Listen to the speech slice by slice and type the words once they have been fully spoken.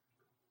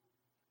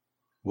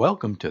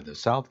Welcome to the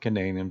South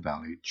Canadian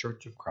Valley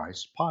Church of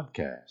Christ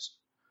podcast.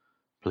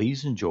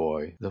 Please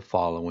enjoy the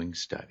following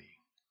study.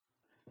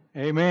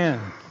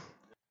 Amen.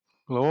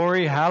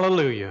 Glory,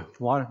 hallelujah.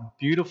 What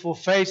beautiful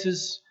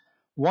faces,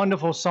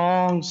 wonderful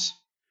songs,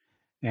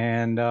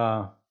 and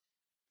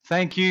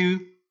thank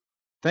you.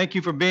 Thank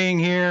you for being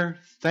here.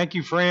 Thank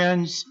you,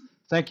 friends.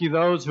 Thank you,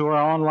 those who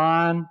are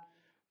online.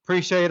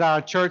 Appreciate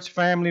our church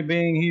family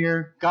being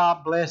here.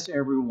 God bless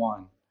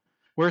everyone.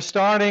 We're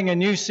starting a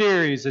new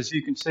series, as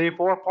you can see, a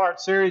 4-part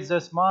series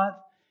this month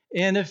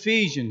in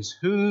Ephesians,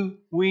 who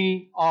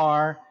we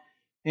are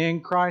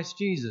in Christ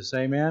Jesus.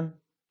 Amen.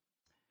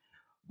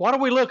 What are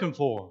we looking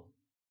for?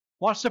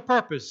 What's the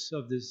purpose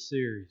of this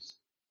series?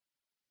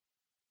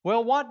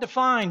 Well, what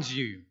defines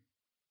you?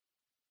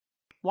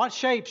 What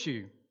shapes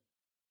you?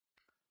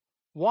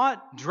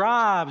 What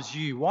drives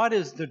you? What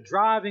is the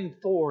driving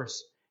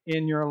force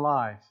in your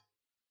life?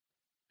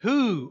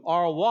 Who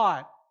or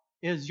what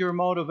is your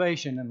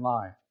motivation in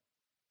life?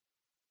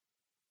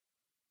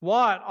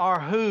 What or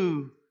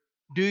who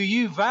do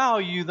you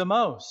value the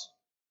most?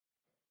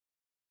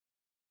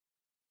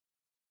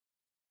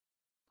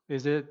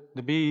 Is it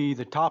to be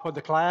the top of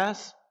the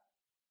class?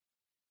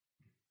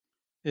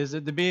 Is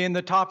it to be in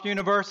the top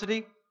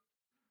university?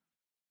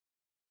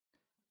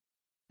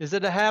 Is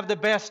it to have the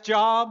best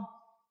job?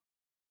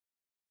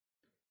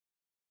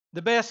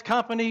 The best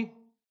company?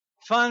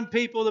 Fun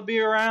people to be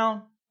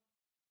around?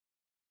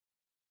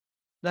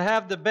 To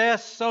have the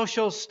best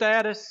social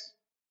status?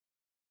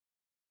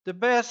 The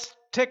best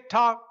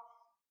TikTok?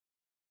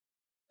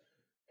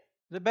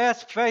 The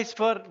best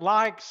Facebook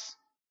likes?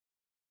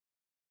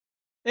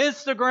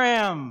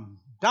 Instagram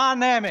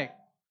dynamic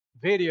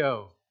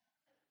video?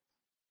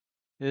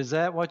 Is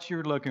that what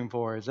you're looking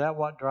for? Is that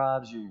what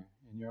drives you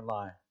in your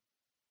life?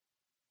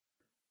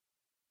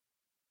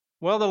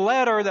 Well, the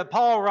letter that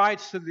Paul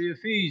writes to the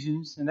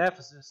Ephesians in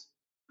Ephesus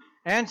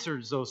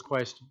answers those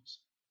questions.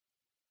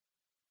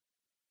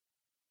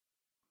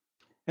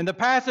 And the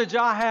passage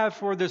I have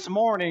for this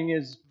morning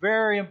is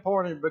very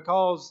important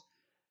because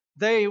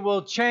they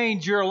will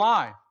change your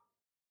life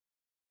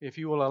if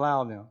you will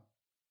allow them.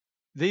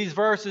 These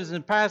verses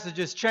and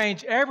passages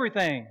change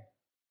everything,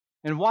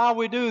 and why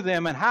we do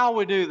them and how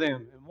we do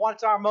them and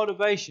what's our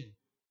motivation.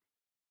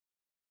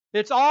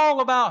 It's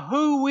all about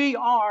who we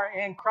are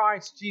in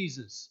Christ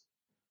Jesus.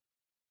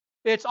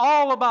 It's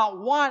all about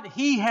what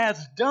He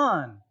has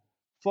done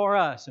for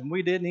us, and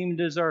we didn't even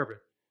deserve it.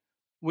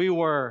 We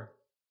were,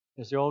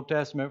 as the Old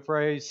Testament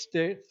phrase,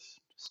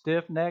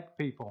 stiff-necked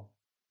people.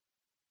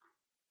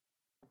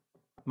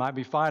 Might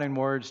be fighting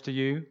words to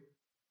you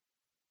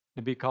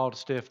to be called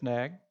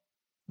stiff-necked,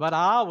 but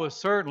I was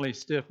certainly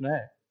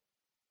stiff-necked.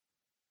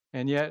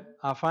 And yet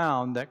I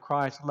found that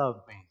Christ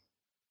loved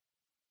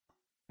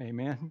me.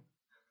 Amen.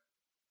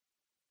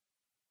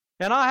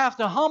 And I have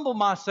to humble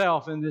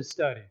myself in this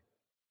study.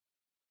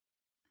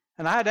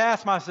 And I had to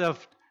ask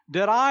myself,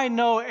 did I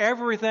know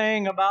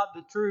everything about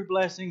the true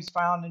blessings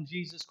found in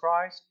Jesus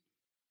Christ?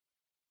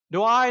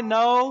 Do I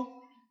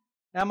know?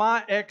 Am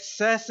I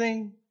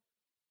accessing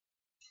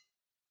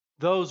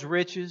those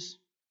riches?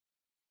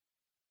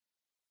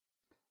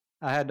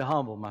 I had to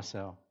humble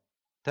myself.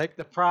 Take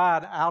the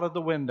pride out of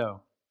the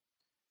window.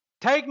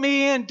 Take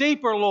me in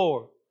deeper,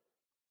 Lord.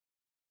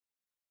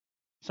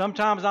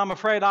 Sometimes I'm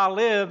afraid I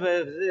live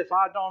as if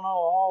I don't know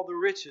all the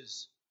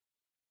riches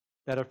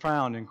that are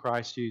found in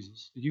Christ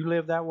Jesus. Do you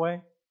live that way?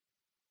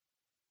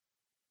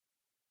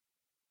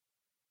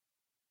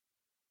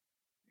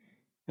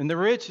 And the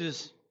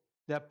riches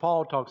that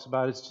Paul talks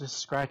about is just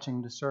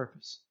scratching the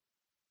surface.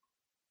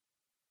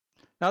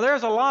 Now,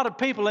 there's a lot of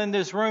people in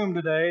this room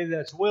today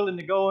that's willing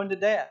to go into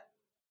debt.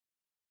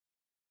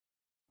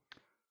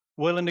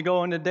 Willing to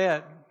go into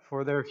debt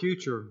for their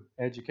future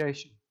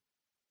education.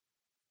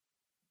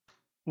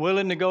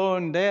 Willing to go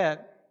in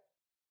debt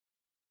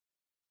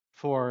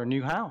for a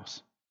new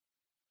house.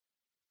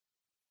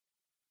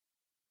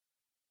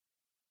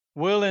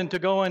 Willing to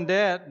go in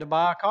debt to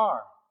buy a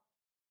car.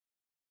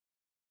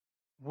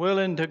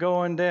 Willing to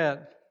go in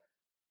debt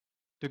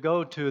to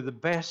go to the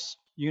best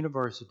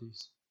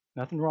universities.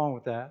 Nothing wrong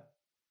with that.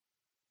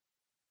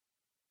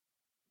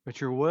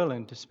 But you're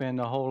willing to spend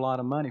a whole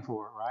lot of money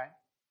for it, right?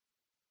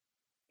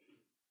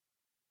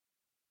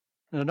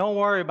 Now, don't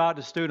worry about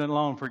the student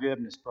loan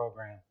forgiveness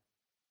program.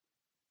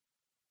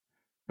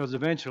 Because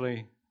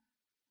eventually,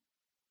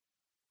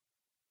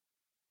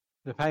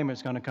 the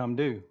payment's going to come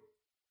due.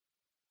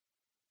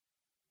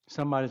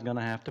 Somebody's going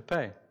to have to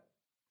pay.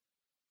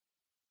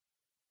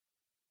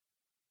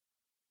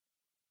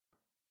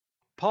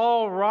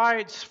 Paul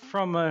writes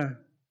from a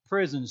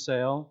prison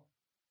cell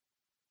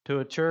to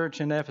a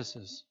church in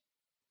Ephesus.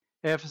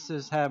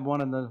 Ephesus had one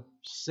of the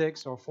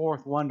 6th or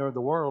 4th wonder of the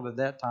world at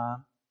that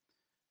time.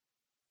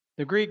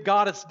 The Greek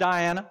goddess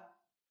Diana,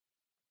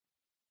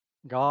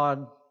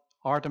 god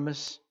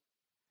Artemis.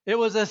 It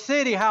was a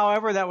city,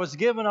 however, that was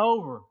given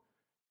over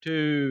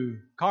to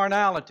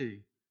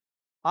carnality,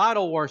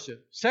 idol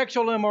worship,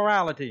 sexual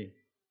immorality,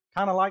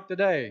 kind of like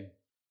today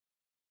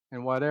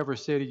in whatever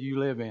city you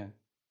live in.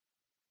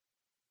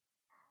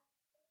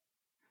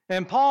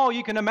 And Paul,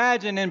 you can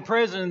imagine in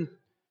prison,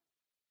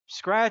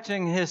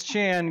 scratching his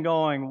chin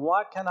going,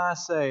 what can I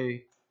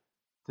say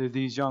to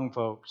these young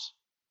folks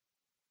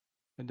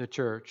in the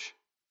church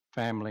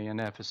family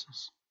in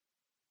Ephesus?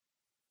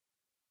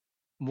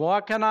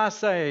 What can I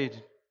say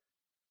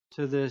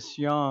to this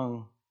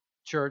young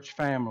church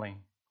family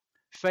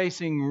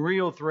facing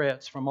real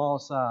threats from all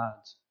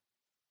sides,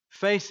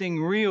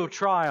 facing real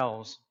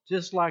trials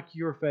just like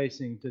you're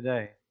facing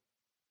today,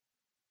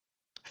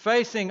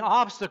 facing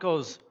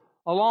obstacles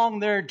along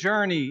their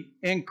journey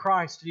in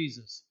Christ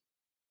Jesus?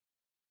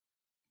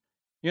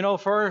 You know,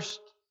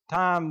 first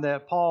time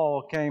that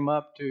Paul came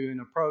up to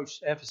and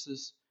approached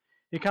Ephesus,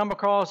 he come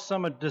across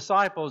some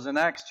disciples in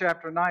Acts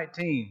chapter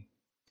 19.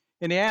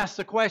 And he asked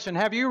the question,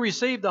 have you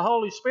received the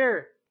Holy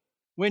Spirit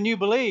when you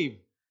believe?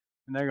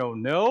 And they go,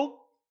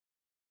 no.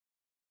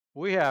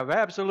 We have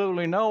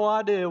absolutely no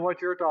idea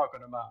what you're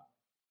talking about.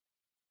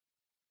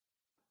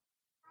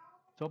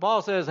 So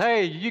Paul says,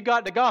 hey, you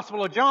got the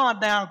Gospel of John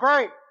down,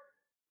 great.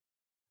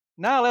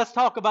 Now let's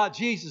talk about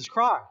Jesus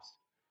Christ,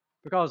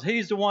 because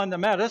he's the one that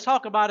matters. Let's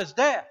talk about his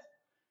death.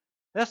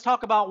 Let's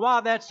talk about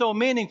why that's so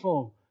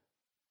meaningful.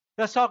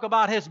 Let's talk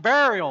about his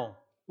burial,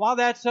 why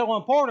that's so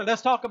important.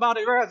 Let's talk about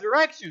his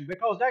resurrection,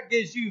 because that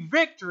gives you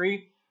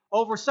victory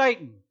over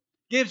Satan,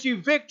 gives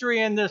you victory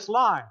in this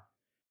life,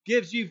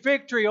 gives you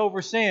victory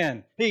over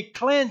sin. He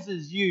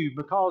cleanses you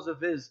because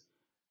of his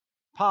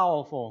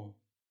powerful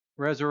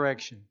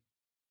resurrection.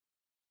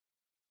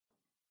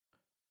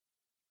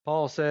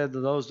 Paul said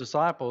to those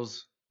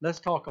disciples, let's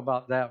talk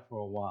about that for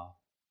a while.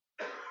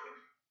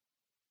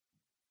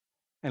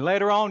 And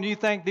later on, you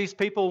think these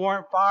people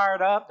weren't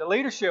fired up? The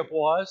leadership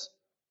was.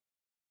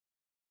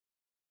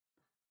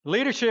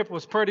 Leadership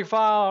was pretty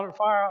fired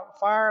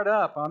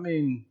up. I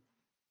mean,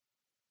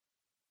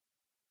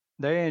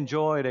 they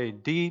enjoyed a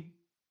deep,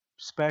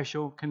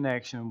 special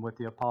connection with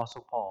the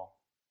Apostle Paul.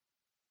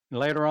 And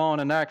later on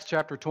in Acts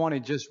chapter 20,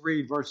 just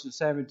read verses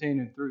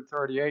 17 and through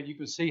 38. You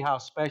can see how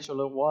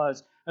special it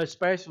was,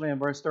 especially in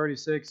verse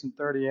 36 and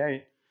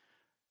 38,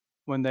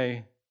 when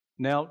they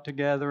knelt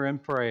together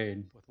and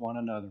prayed with one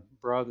another,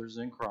 brothers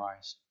in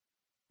Christ,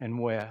 and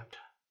wept.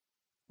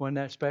 Wasn't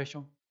that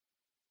special?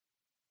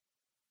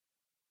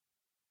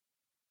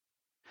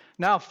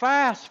 Now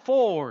fast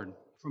forward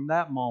from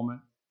that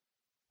moment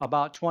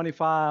about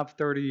 25,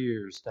 30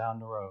 years down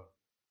the road.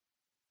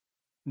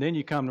 And then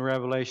you come to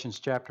Revelations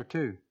chapter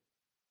 2.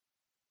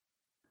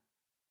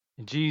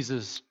 And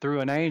Jesus,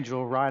 through an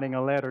angel, writing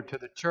a letter to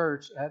the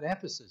church at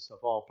Ephesus, of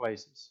all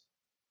places.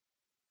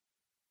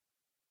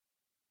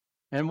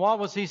 And what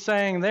was he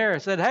saying there? He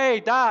said,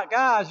 hey,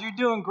 guys, you're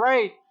doing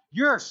great.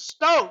 You're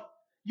stoked.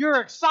 You're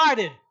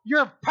excited.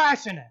 You're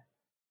passionate.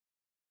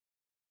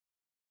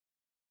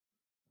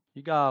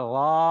 You got a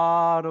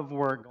lot of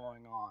work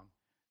going on.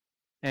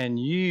 And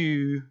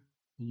you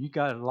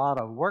got a lot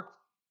of work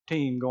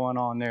team going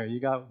on there.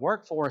 You got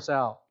workforce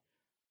out,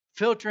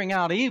 filtering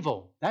out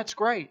evil. That's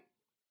great.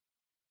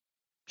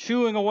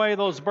 Shooing away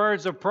those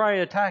birds of prey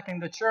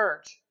attacking the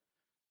church.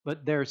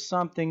 But there's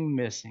something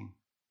missing.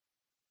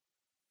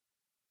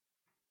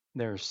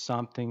 There's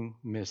something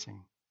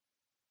missing.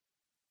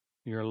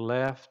 You're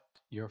left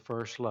your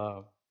first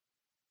love.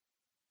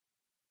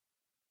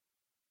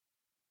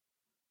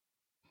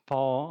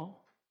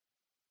 Paul,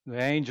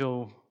 the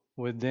angel,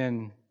 would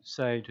then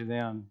say to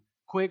them,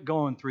 quit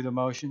going through the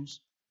motions.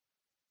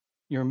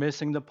 You're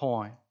missing the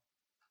point.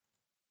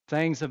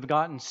 Things have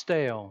gotten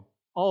stale,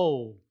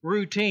 old,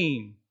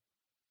 routine.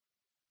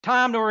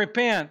 Time to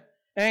repent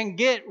and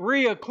get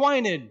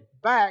reacquainted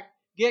back,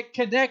 get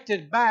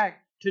connected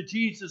back to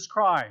Jesus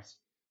Christ.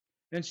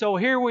 And so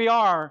here we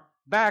are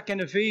back in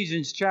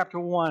Ephesians chapter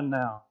 1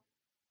 now,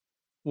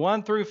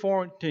 1 through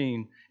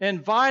 14,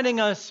 inviting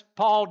us,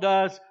 Paul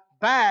does,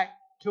 back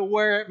to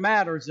where it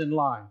matters in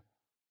life,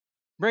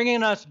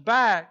 bringing us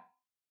back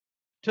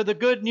to the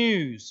good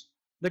news,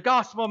 the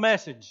gospel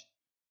message,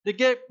 to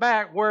get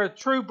back where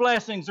true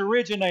blessings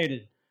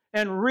originated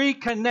and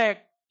reconnect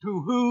to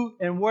who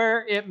and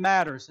where it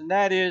matters, and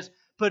that is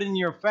putting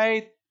your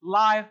faith,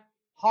 life,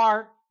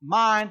 heart,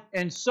 mind,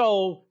 and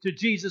soul to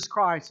Jesus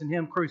Christ and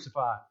Him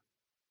crucified.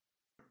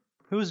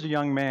 Who's the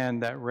young man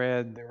that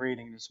read the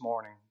reading this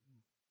morning?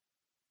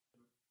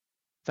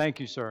 Thank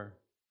you, sir,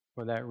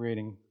 for that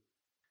reading.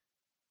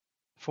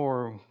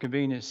 For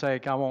convenience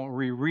sake, I won't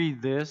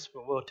reread this,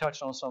 but we'll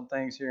touch on some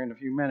things here in a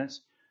few minutes.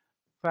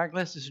 In fact,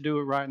 let's just do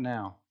it right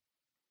now.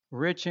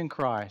 Rich in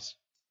Christ.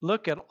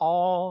 Look at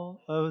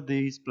all of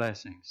these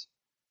blessings.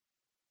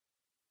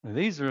 And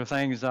these are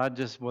things I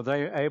just was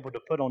able to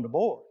put on the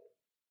board.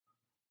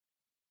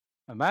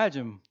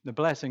 Imagine the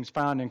blessings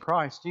found in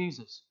Christ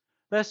Jesus.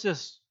 Let's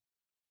just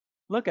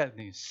look at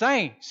these.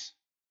 Saints,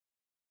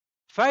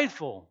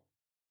 faithful,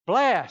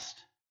 blessed,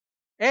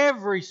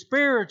 every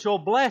spiritual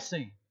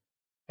blessing.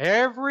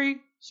 Every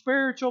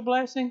spiritual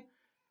blessing.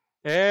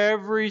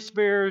 Every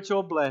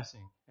spiritual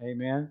blessing.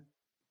 Amen.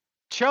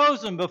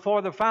 Chosen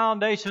before the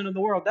foundation of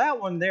the world. That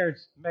one there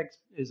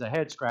is a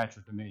head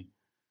scratcher to me.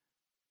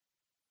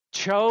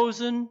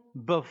 Chosen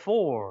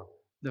before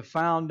the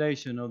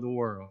foundation of the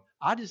world.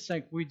 I just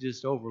think we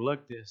just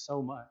overlook this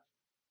so much.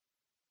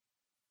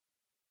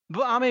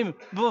 But I mean,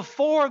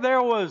 before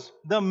there was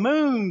the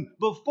moon,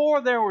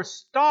 before there were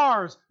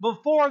stars,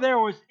 before there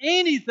was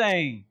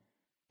anything,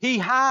 He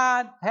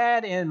had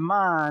in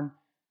mind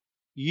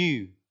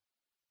you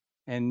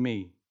and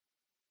me.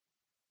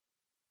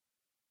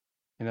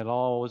 And it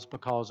all was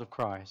because of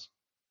Christ.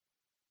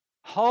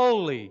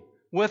 Holy,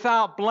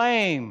 without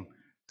blame,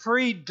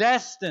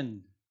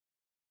 predestined,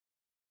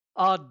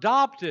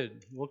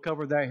 adopted. We'll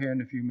cover that here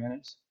in a few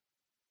minutes.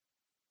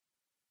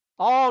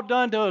 All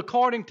done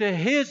according to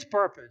His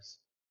purpose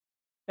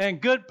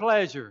and good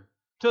pleasure,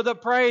 to the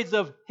praise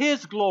of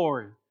His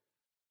glory,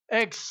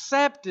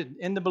 accepted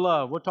in the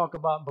beloved. We'll talk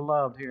about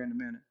beloved here in a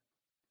minute.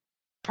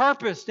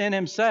 Purposed in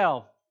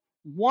Himself,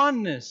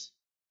 oneness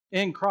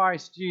in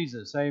Christ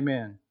Jesus.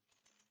 Amen.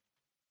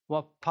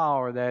 What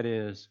power that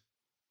is.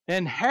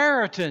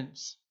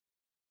 Inheritance.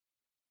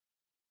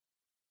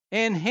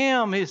 In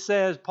Him, He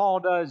says,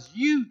 Paul does,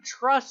 you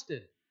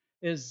trusted.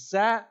 Is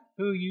that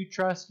who you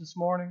trust this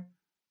morning?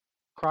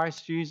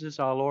 Christ Jesus,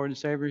 our Lord and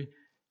Savior.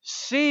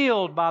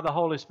 Sealed by the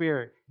Holy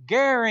Spirit.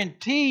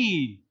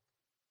 Guaranteed.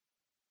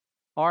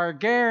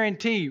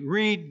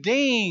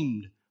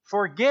 Redeemed.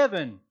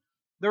 Forgiven.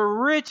 The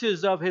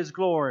riches of His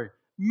glory.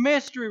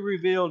 Mystery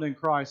revealed in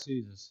Christ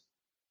Jesus.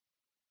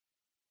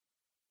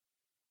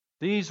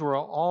 These were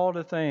all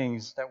the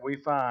things that we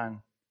find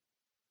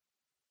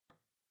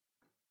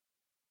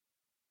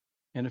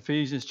in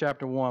Ephesians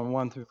chapter 1,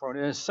 1 through 4.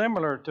 It is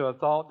similar to a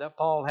thought that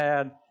Paul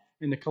had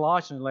in the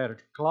Colossians letter.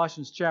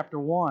 Colossians chapter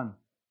 1,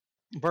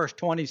 verse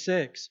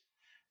 26.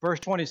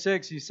 Verse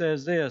 26, he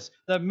says this,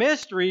 the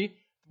mystery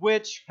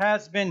which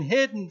has been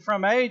hidden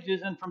from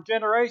ages and from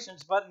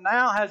generations, but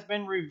now has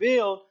been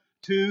revealed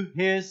to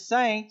His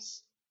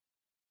saints.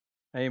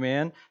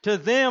 Amen. To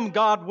them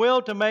God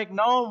willed to make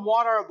known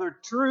what are the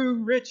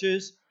true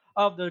riches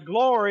of the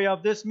glory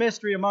of this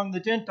mystery among the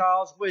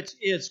Gentiles, which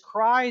is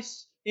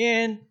Christ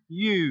in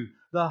you,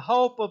 the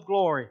hope of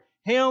glory.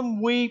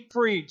 Him we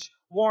preach,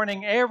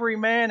 warning every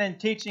man and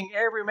teaching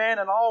every man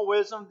in all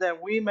wisdom,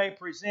 that we may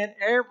present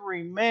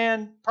every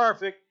man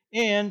perfect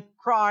in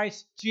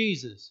Christ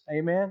Jesus.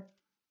 Amen.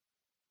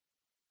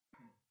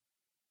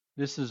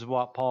 This is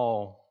what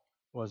Paul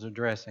was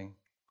addressing.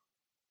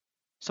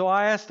 So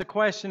I asked the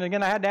question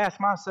again, I had to ask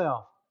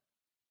myself,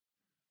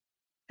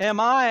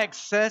 am I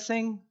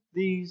accessing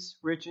these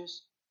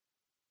riches?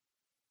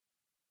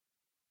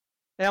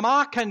 Am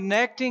I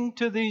connecting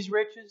to these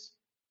riches,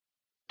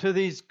 to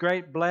these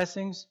great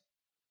blessings?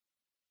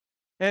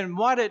 And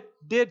what it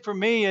did for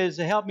me is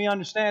to help me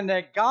understand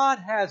that God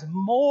has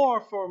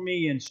more for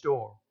me in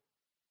store.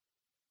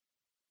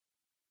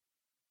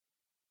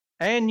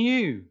 And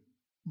you.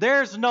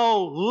 There's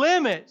no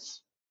limits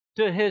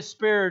to His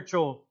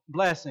spiritual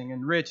blessing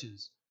and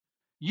riches.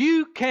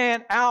 You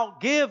can't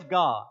outgive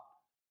God.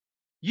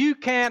 You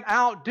can't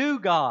outdo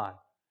God.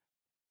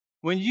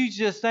 When you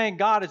just think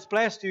God has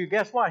blessed you,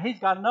 guess what? He's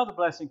got another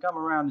blessing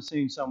coming around the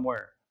scene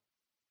somewhere.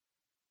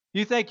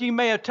 You think you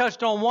may have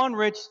touched on one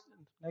rich,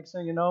 next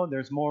thing you know,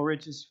 there's more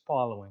riches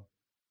following.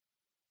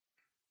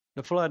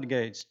 The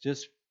floodgates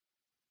just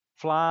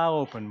fly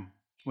open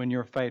when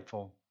you're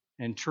faithful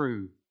and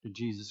true to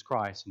Jesus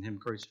Christ and Him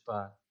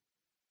crucified.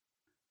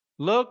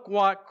 Look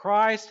what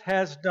Christ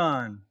has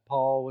done,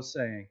 Paul was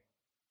saying.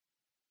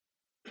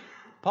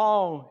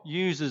 Paul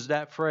uses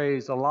that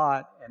phrase a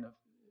lot in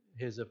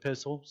his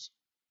epistles.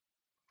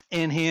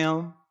 In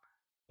Him,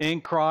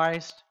 in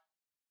Christ,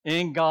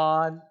 in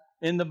God,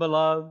 in the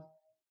beloved.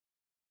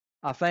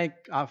 I think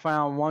I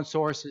found one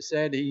source that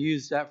said he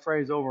used that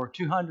phrase over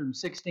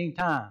 216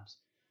 times.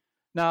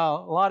 Now,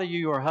 a lot of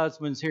you are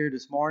husbands here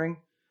this morning.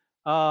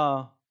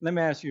 Let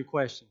me ask you a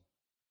question.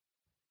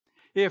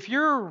 If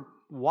your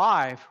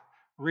wife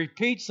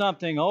repeats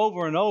something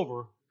over and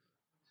over,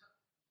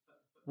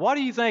 what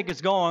do you think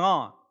is going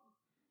on?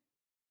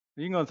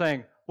 You're going to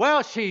think,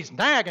 well, she's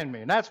nagging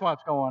me, and that's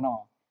what's going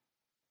on.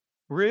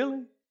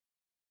 Really?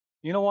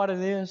 You know what it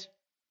is?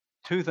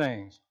 Two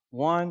things.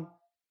 One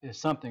is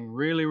something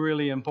really,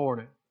 really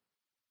important.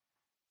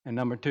 And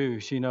number two,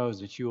 she knows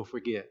that you'll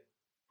forget.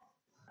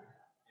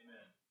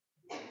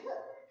 Amen.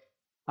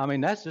 I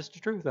mean, that's just the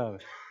truth of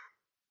it.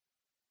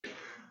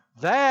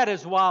 That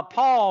is why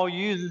Paul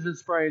uses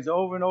this phrase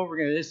over and over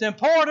again. It's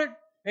important,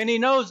 and he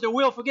knows that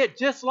we'll forget,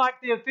 just like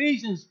the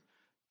Ephesians,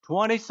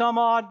 20 some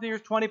odd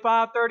years,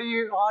 25,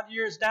 30 odd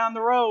years down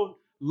the road,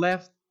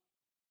 left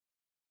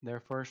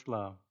their first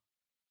love.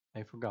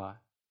 They forgot.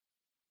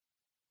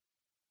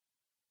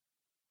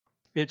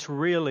 It's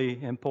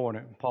really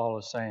important, Paul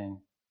is saying.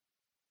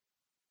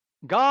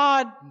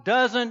 God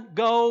doesn't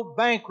go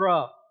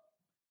bankrupt.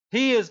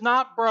 He is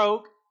not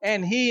broke,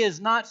 and He is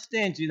not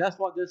stingy. That's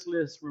what this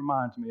list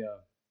reminds me of.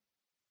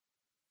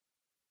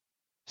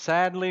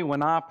 Sadly,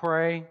 when I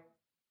pray,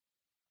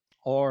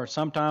 or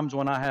sometimes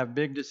when I have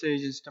big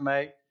decisions to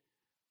make,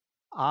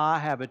 I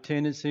have a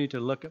tendency to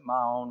look at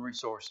my own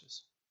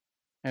resources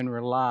and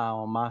rely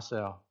on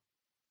myself,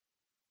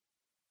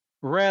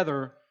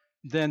 rather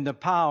than the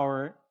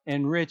power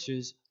and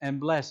riches and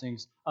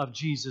blessings of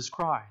Jesus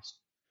Christ.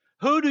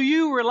 Who do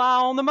you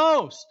rely on the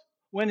most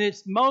when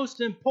it's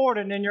most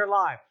important in your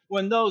life?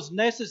 When those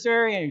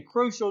necessary and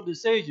crucial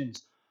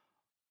decisions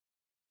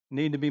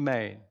need to be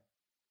made?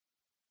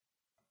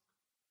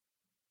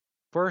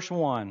 Verse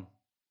 1,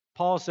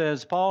 Paul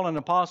says, Paul, an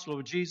apostle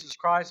of Jesus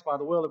Christ by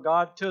the will of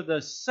God, to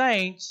the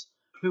saints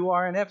who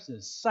are in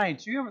Ephesus.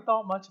 Saints. You ever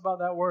thought much about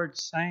that word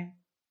saint?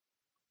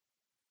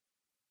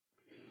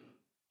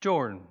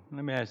 Jordan,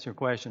 let me ask you a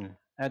question.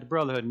 At the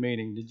Brotherhood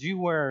meeting, did you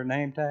wear a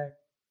name tag?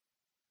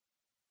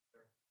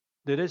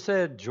 Did it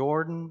say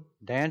Jordan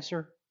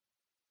Dancer?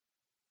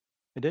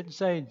 It didn't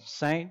say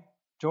Saint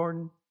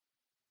Jordan?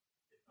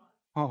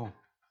 Oh,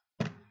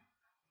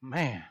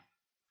 man.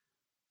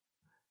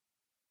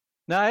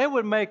 Now, it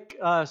would make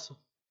us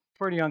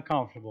pretty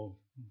uncomfortable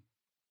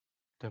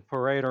to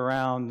parade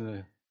around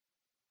the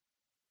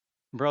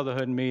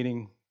Brotherhood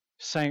meeting,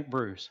 St.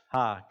 Bruce.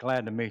 Hi,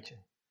 glad to meet you.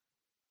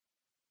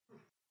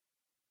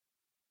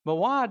 But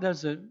why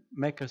does it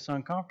make us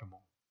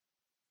uncomfortable?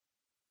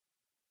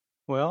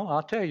 Well,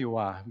 I'll tell you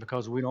why.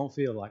 Because we don't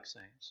feel like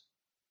saints.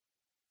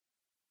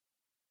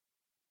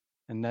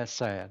 And that's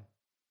sad.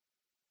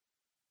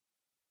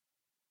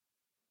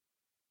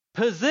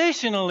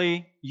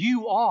 Positionally,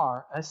 you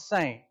are a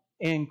saint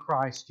in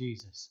Christ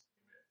Jesus.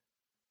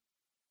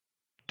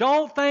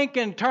 Don't think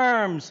in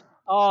terms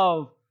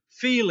of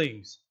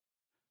feelings,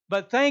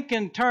 but think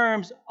in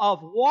terms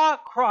of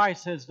what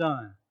Christ has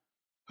done,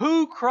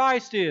 who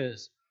Christ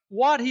is,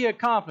 what He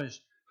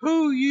accomplished,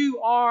 who you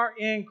are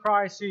in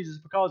Christ Jesus,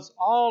 because it's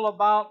all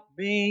about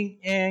being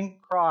in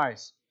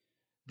Christ.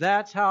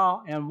 That's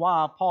how and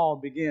why Paul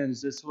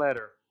begins this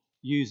letter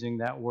using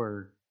that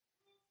word,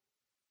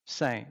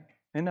 saint.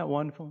 Isn't that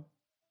wonderful?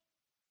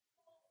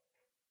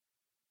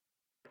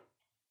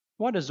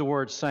 What does the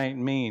word saint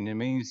mean? It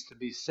means to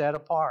be set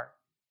apart,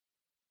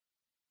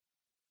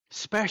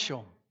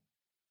 special,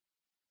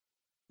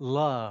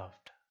 loved.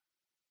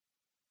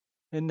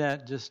 Isn't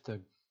that just the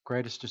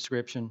greatest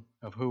description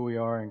of who we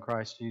are in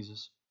Christ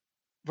Jesus?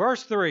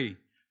 Verse 3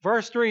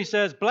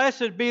 says,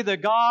 Blessed be the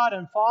God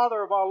and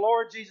Father of our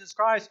Lord Jesus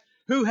Christ,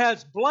 who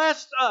has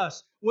blessed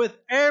us with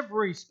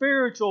every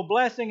spiritual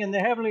blessing in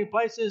the heavenly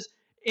places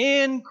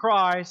in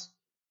Christ,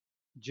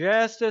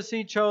 just as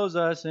He chose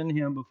us in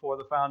Him before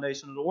the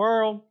foundation of the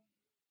world,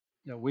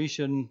 that we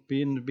should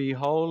be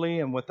holy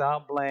and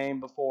without blame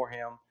before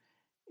Him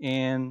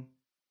in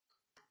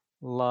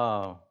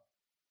love.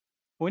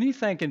 When you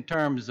think in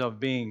terms of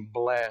being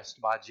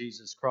blessed by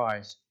Jesus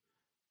Christ,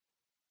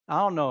 I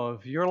don't know,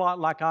 if you're a lot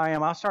like I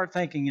am, I start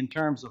thinking in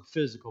terms of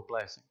physical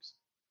blessings.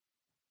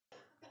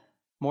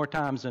 More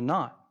times than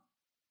not.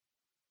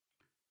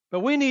 But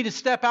we need to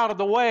step out of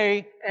the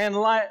way and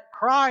let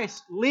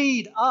Christ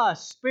lead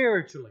us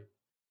spiritually.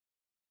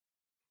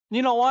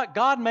 You know what?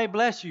 God may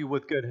bless you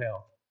with good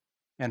health.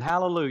 And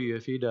hallelujah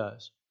if He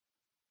does.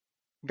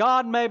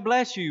 God may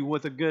bless you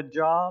with a good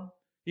job.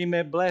 He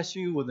may bless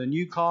you with a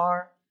new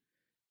car.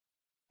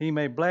 He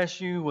may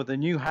bless you with a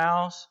new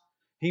house.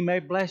 He may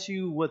bless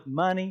you with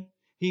money.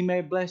 He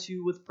may bless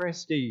you with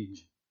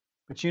prestige.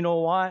 But you know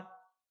what?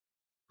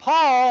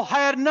 Paul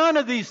had none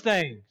of these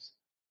things.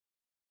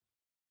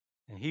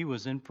 And he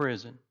was in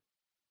prison.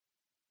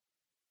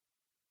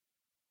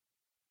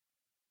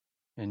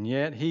 And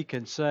yet he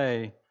could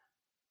say,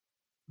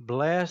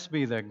 Blessed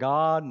be the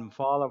God and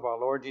Father of our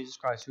Lord Jesus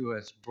Christ, who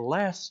has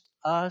blessed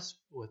us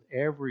with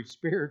every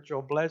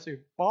spiritual blessing.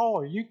 Paul,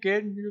 are you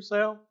kidding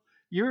yourself?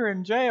 You're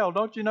in jail.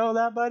 Don't you know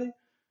that, buddy?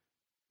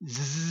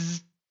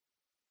 Zzz.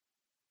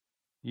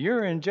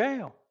 You're in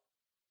jail.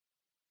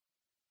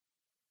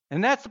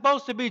 And that's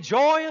supposed to be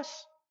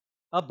joyous,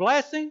 a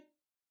blessing?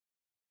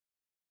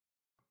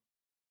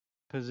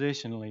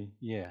 Positionally,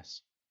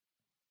 yes.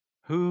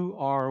 Who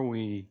are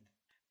we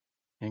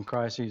in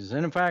Christ Jesus?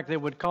 And in fact,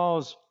 it would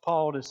cause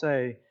Paul to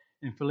say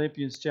in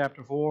Philippians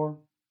chapter 4,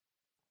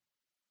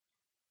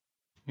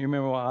 you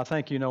remember what, I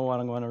think you know what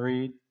I'm going to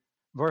read.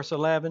 Verse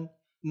 11,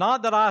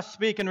 Not that I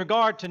speak in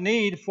regard to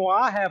need, for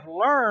I have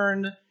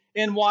learned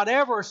in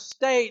whatever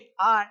state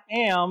I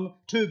am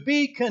to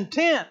be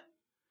content.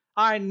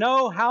 I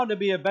know how to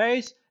be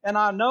abased, and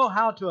I know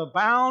how to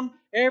abound.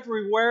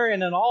 Everywhere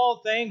and in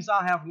all things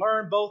I have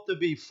learned both to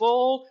be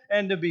full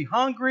and to be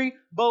hungry,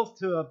 both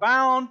to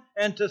abound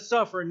and to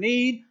suffer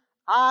need.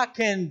 I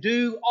can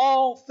do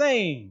all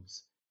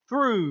things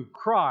through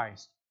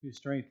Christ who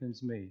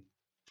strengthens me.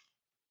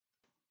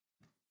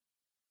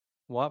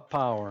 What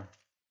power?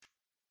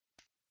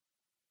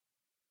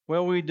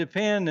 Well, we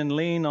depend and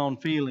lean on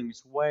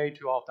feelings way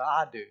too often.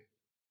 I do.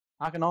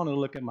 I can only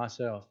look at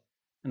myself,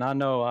 and I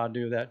know I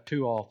do that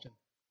too often.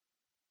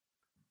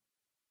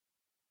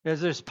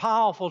 There's this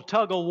powerful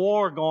tug of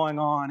war going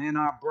on in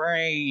our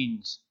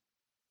brains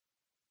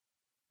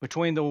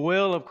between the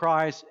will of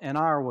Christ and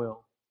our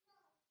will.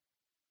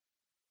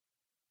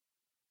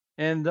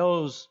 And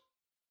those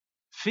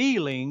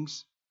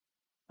feelings,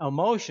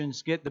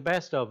 emotions get the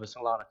best of us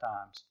a lot of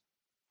times.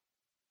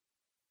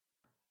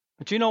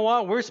 But you know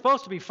what? We're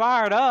supposed to be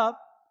fired up.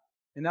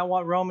 Isn't that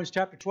what Romans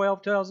chapter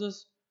 12 tells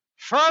us?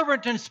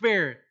 fervent in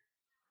spirit,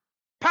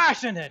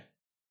 passionate,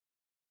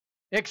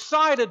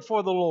 excited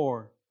for the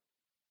Lord.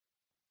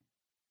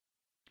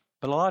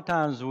 But a lot of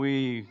times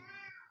we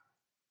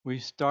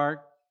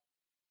start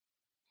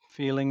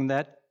feeling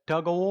that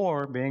tug of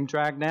war, being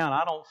dragged down.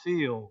 I don't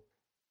feel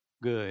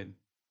good.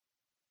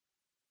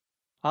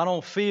 I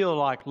don't feel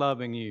like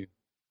loving you.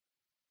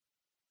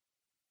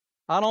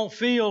 I don't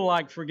feel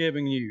like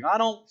forgiving you. I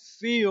don't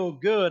feel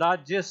good. I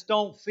just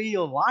don't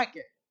feel like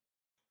it.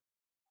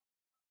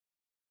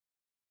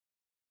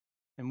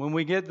 And when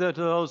we get to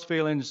those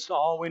feelings,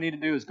 all we need to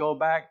do is go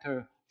back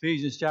to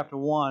Ephesians chapter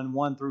 1,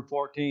 1 through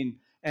 14,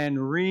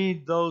 and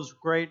read those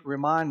great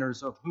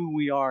reminders of who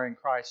we are in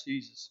Christ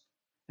Jesus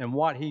and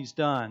what He's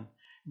done.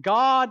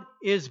 God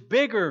is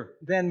bigger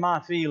than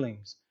my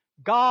feelings.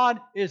 God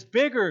is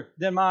bigger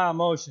than my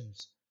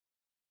emotions.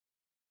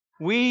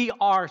 We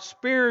are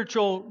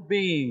spiritual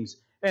beings,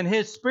 and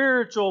His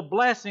spiritual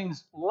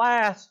blessings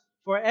last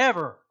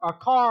forever. A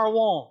car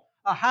won't.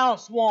 A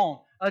house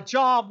won't. A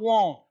job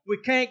won't. We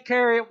can't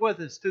carry it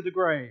with us to the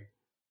grave.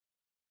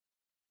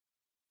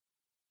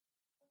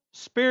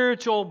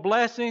 Spiritual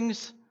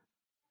blessings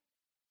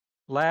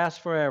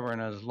last forever,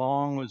 and as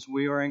long as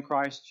we are in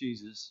Christ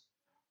Jesus,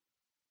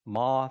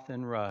 moth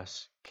and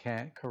rust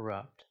can't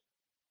corrupt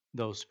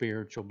those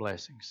spiritual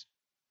blessings.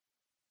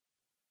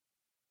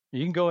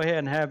 You can go ahead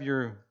and have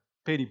your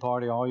pity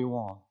party all you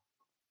want,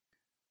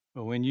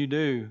 but when you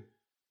do,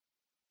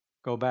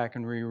 go back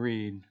and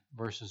reread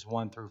verses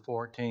 1 through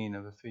 14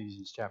 of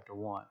Ephesians chapter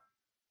 1.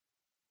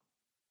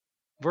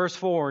 Verse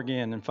 4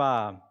 again and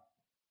 5.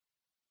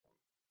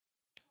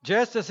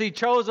 Just as He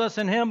chose us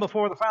in Him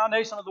before the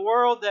foundation of the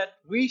world, that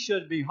we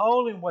should be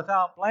holy and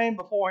without blame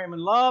before Him in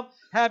love,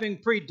 having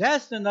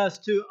predestined us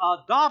to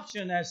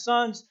adoption as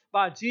sons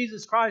by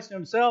Jesus Christ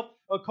Himself,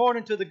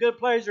 according to the good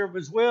pleasure of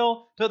His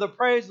will, to the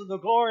praise of the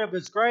glory of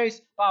His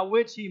grace, by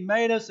which He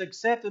made us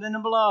accepted in the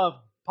beloved.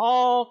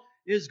 Paul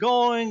is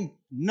going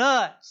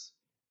nuts.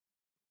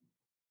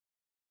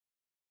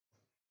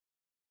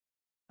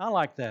 I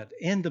like that.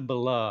 In the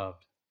beloved.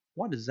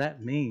 What does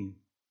that mean?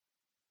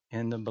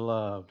 In the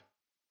beloved.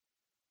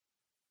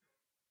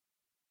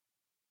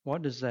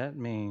 What does that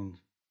mean?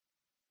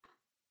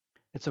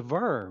 It's a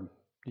verb.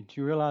 Did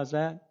you realize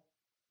that?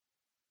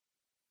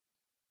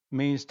 It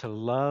means to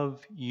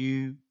love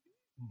you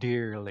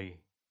dearly.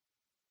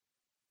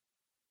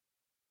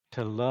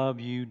 To love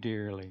you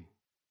dearly.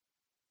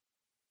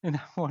 Isn't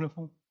that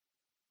wonderful?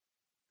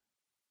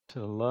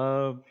 To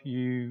love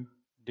you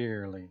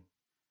dearly.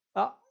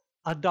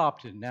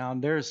 Adopted. Now,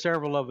 there's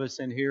several of us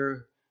in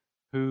here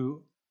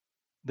who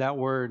that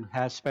word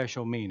has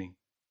special meaning.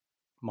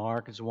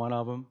 Mark is one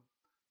of them.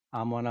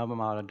 I'm one of them.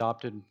 I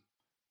adopted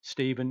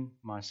Stephen,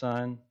 my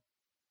son,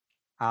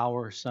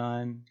 our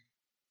son.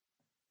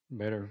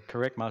 Better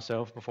correct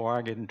myself before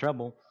I get in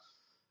trouble.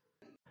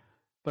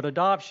 But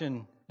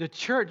adoption, the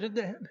church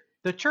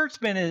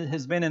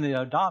has been in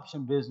the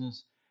adoption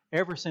business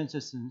ever since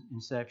its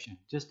inception.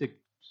 Just to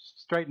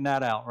straighten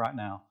that out right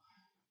now,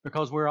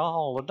 because we're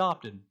all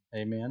adopted.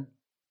 Amen.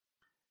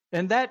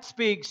 And that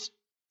speaks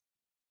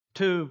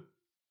to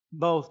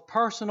both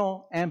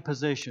personal and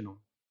positional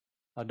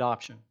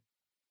adoption.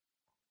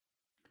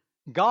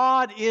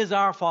 God is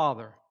our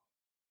Father,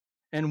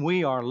 and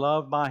we are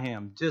loved by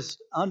Him.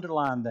 Just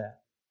underline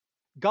that.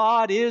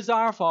 God is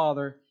our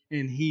Father,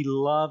 and He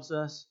loves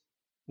us.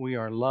 We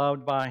are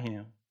loved by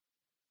Him.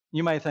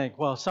 You may think,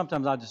 well,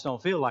 sometimes I just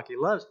don't feel like He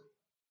loves me.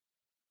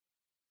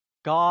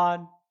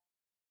 God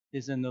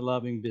is in the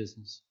loving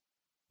business.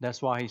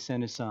 That's why He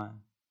sent His Son.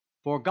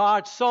 For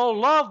God so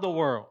loved the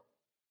world,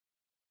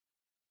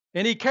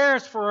 and He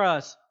cares for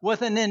us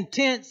with an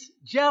intense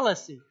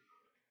jealousy.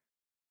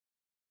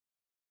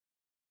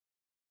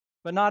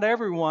 But not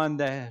everyone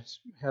that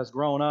has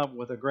grown up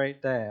with a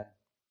great dad.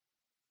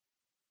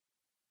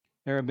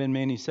 There have been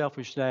many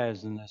selfish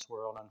dads in this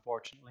world,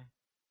 unfortunately.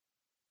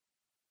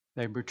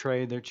 They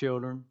betrayed their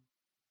children,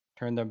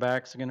 turned their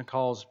backs again,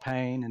 caused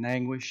pain and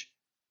anguish,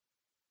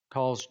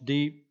 caused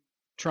deep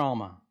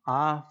trauma.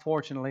 I,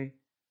 fortunately,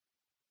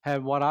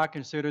 had what I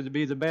consider to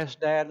be the best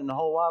dad in the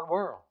whole wide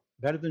world,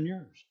 better than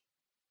yours.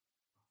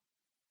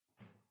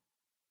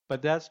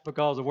 But that's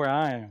because of where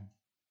I am.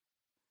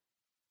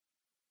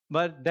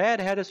 But Dad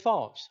had his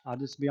faults. I'll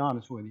just be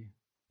honest with you.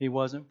 He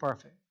wasn't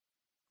perfect.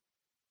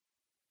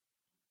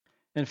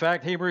 In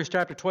fact, Hebrews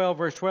chapter 12,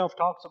 verse 12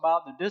 talks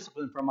about the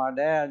discipline from our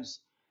dads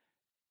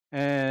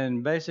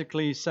and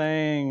basically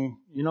saying,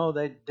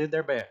 they did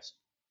their best.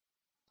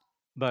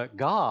 But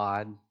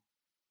God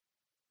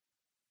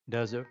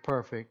does it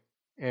perfect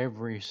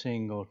every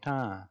single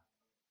time.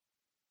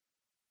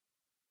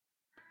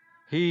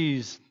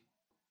 He's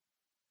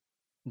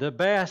the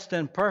best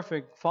and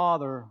perfect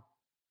Father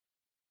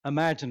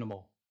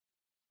imaginable.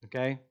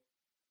 Okay?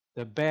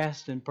 The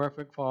best and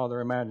perfect Father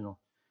imaginable.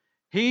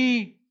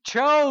 He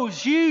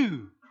chose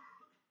you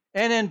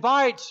and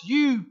invites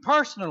you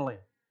personally,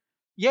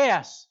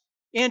 yes,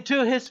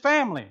 into His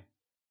family.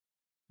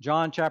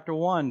 John chapter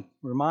 1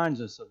 reminds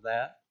us of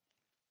that.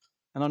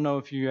 I don't know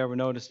if you ever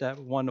noticed that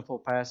wonderful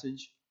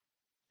passage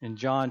in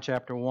John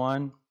chapter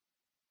 1,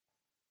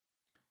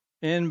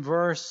 in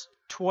verse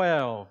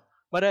 12.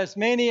 But as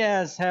many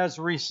as has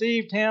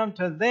received him,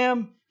 to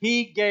them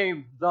he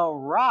gave the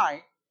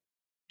right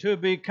to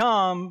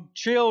become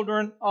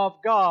children of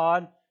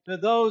God, to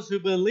those who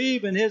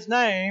believe in his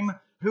name,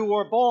 who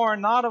were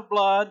born not of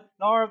blood,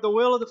 nor of the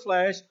will of the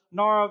flesh,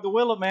 nor of the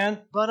will of man,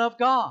 but of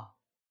God.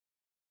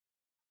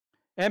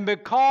 And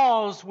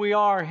because we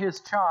are his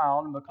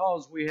child, and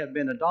because we have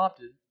been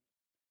adopted,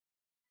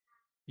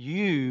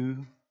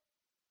 you,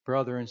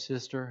 brother and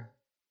sister,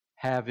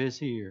 have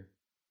his ear.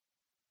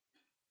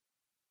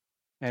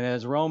 And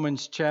as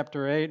Romans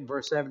chapter 8,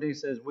 verse 17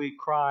 says, we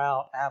cry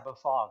out, Abba,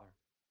 Father.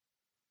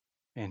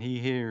 And he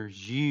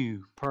hears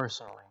you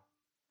personally.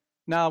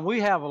 Now, we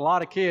have a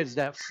lot of kids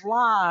that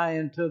fly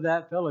into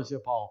that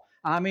fellowship hall.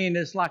 I mean,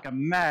 it's like a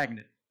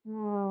magnet.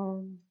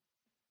 And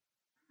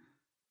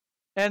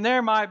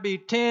there might be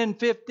 10,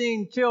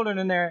 15 children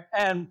in there.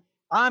 And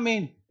I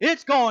mean,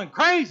 it's going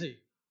crazy.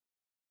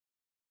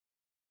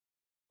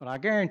 But I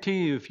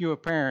guarantee you, if you're a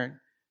parent,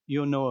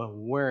 you'll know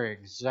where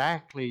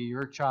exactly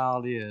your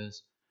child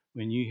is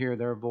when you hear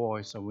their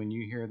voice or when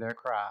you hear their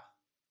cry.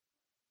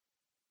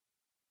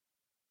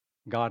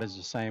 God is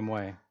the same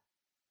way.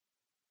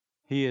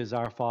 He is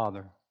our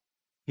Father.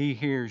 He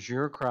hears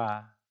your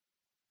cry.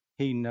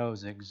 He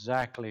knows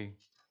exactly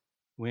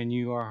when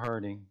you are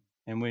hurting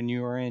and when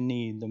you are in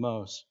need the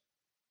most.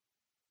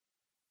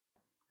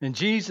 And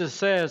Jesus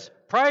says,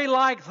 pray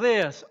like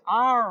this,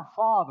 Our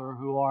Father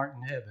who art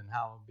in heaven,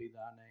 hallowed be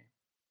thy name.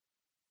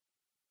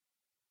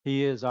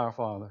 He is our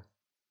Father.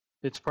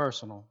 It's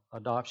personal.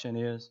 Adoption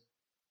is.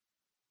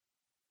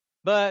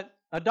 But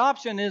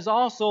adoption is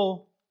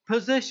also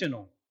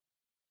positional.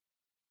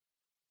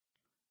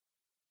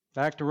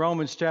 Back to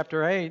Romans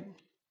chapter 8.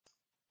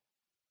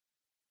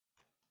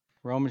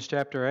 Romans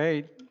chapter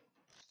 8,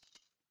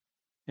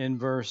 in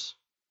verse,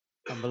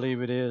 I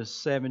believe it is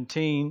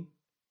 17.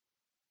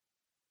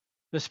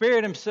 The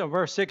Spirit himself,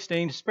 verse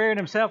 16, the Spirit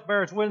himself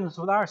bears witness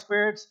with our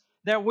spirits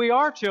that we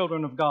are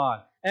children of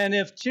God. And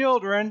if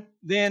children,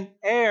 then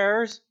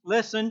heirs,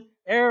 listen,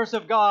 heirs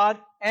of God,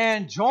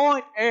 and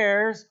joint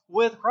heirs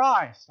with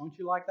Christ. Don't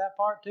you like that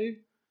part too?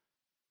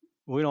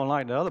 We don't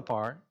like the other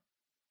part.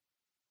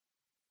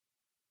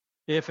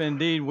 If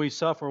indeed we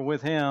suffer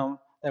with him,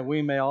 that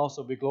we may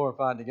also be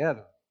glorified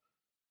together.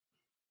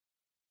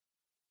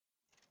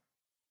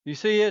 You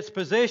see, it's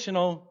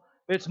positional.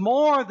 It's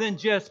more than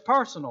just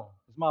personal,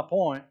 is my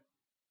point.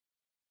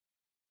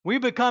 We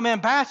become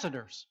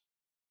ambassadors.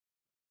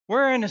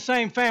 We're in the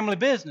same family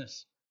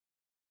business.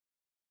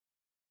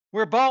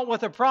 We're bought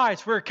with a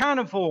price. We're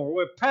accounted for.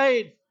 We're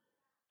paid.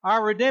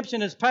 Our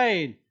redemption is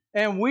paid.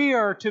 And we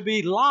are to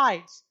be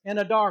lights in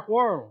a dark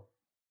world.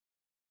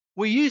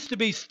 We used to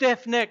be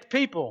stiff-necked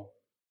people.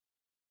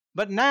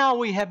 But now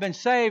we have been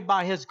saved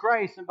by his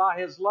grace and by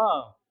his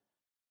love.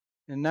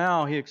 And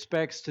now he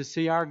expects to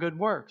see our good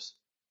works.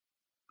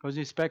 Because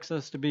he expects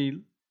us to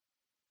be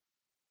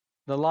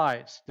the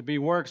lights, to be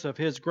works of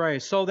his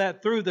grace, so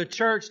that through the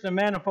church the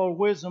manifold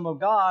wisdom of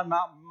God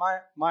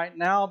might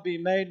now be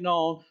made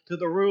known to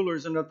the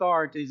rulers and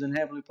authorities in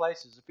heavenly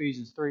places.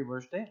 Ephesians 3,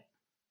 verse 10.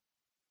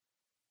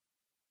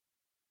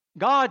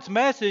 God's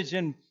message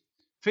in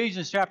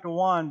Ephesians chapter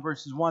 1,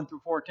 verses 1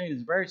 through 14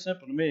 is very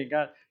simple to me.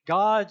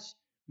 God's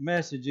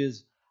message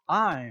is,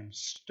 I am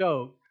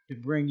stoked to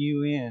bring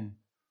you in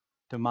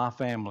to my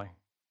family.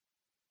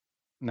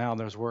 Now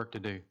there's work to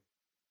do.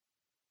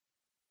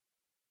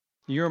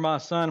 You're my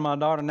son and my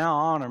daughter. Now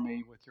honor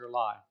me with your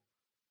life.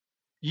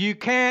 You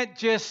can't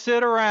just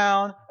sit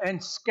around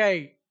and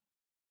skate.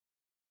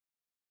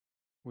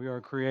 We are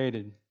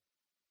created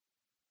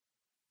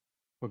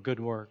for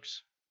good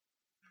works.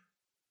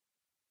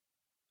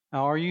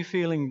 Now, are you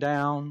feeling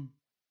down?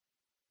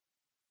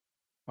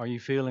 Are you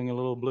feeling a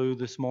little blue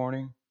this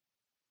morning?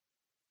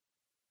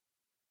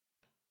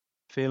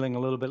 Feeling a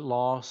little bit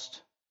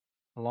lost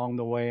along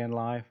the way in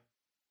life?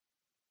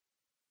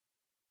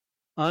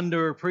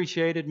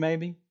 Underappreciated,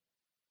 maybe?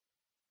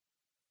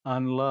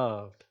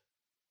 Unloved?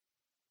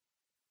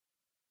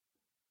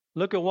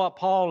 Look at what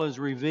Paul is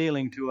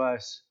revealing to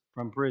us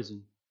from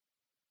prison.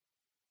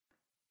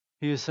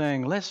 He is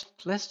saying, let's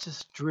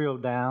just drill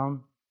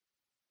down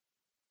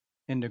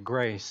into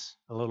grace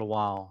a little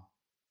while.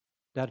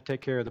 That'll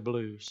take care of the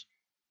blues.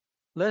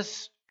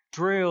 Let's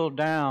drill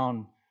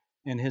down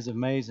in his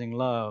amazing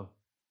love.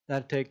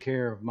 That'll take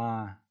care of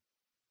my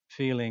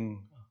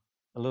feeling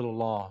a little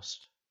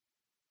lost.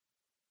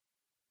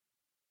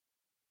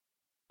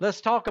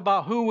 Let's talk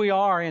about who we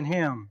are in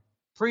him,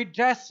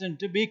 predestined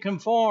to be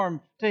conformed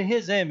to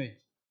his image.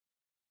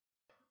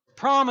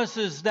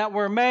 Promises that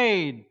were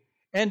made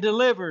and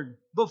delivered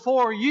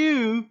before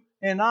you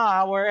and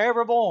I were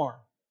ever born.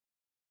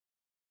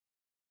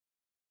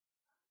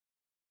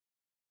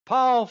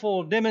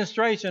 Powerful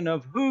demonstration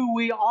of who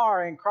we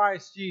are in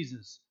Christ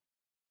Jesus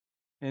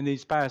in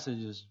these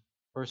passages,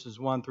 verses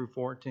 1 through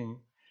 14.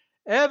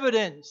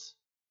 Evidence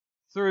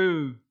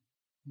through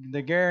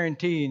the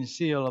guarantee and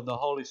seal of the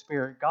Holy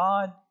Spirit.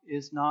 God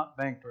is not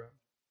bankrupt.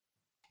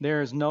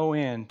 There is no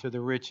end to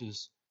the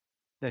riches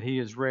that he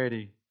is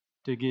ready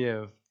to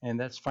give, and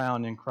that's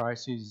found in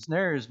Christ Jesus.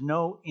 There is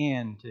no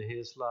end to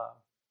his love.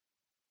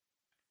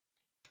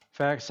 In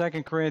fact,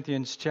 2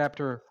 Corinthians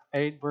chapter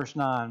 8, verse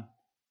 9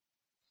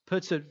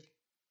 puts it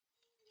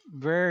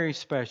very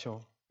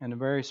special, in a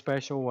very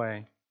special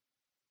way.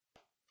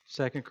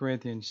 2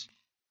 Corinthians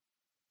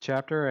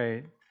chapter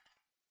 8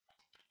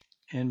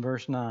 in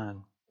verse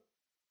 9.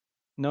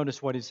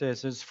 Notice what he says.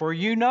 It says, "For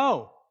you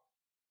know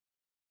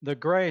the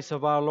grace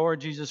of our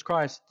Lord Jesus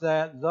Christ,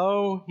 that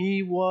though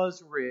he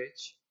was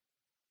rich,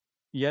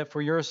 yet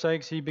for your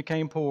sakes he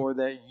became poor,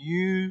 that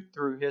you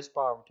through his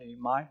poverty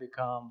might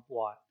become"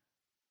 what?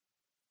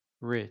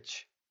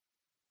 Rich.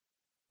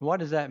 What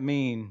does that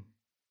mean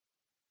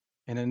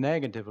in a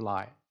negative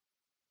light?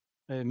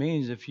 It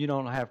means if you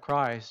don't have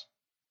Christ,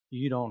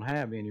 you don't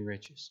have any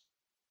riches.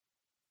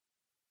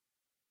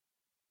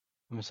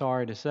 I'm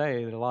sorry to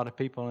say that a lot of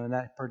people are in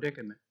that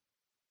predicament.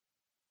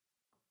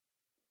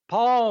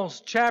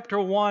 Paul's chapter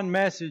 1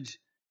 message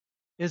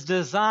is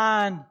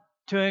designed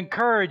to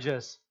encourage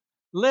us,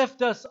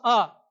 lift us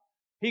up.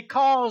 He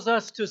calls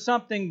us to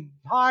something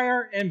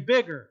higher and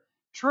bigger,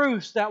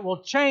 truths that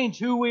will change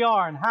who we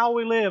are and how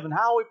we live and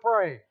how we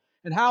pray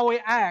and how we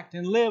act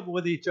and live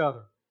with each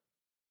other.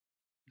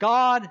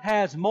 God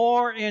has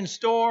more in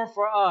store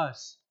for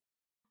us.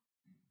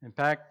 In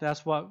fact,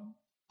 that's what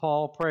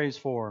Paul prays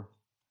for.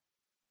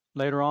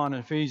 Later on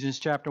in Ephesians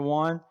chapter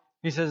 1,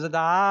 he says that the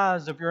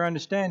eyes of your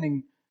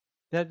understanding,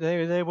 that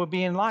they will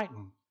be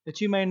enlightened, that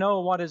you may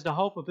know what is the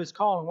hope of his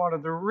calling, what are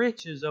the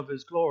riches of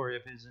his glory,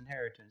 of his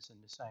inheritance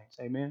in the saints.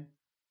 Amen?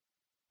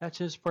 That's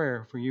his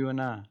prayer for you and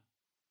I.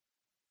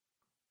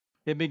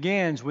 It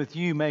begins with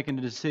you making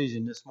a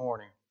decision this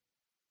morning,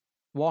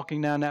 walking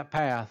down that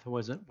path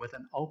with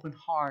an open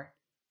heart,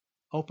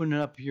 opening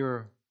up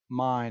your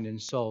mind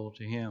and soul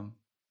to him.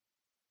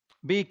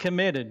 Be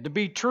committed to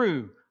be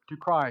true to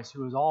Christ,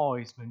 who has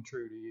always been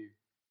true to you.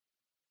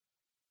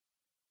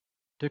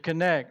 To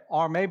connect,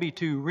 or maybe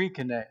to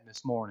reconnect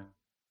this morning.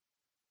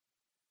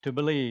 To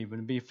believe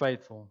and be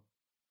faithful.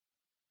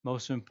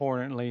 Most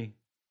importantly,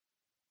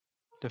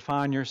 to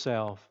find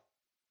yourself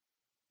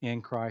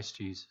in Christ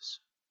Jesus.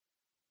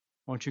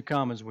 Won't you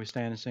come as we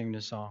stand and sing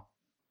this song?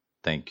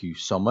 Thank you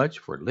so much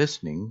for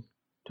listening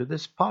to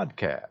this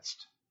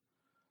podcast.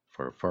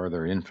 For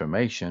further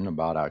information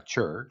about our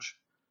church,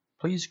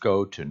 please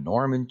go to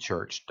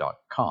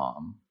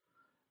normanchurch.com,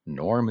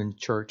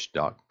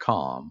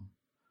 normanchurch.com,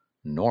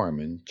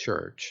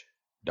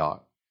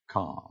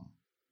 normanchurch.com.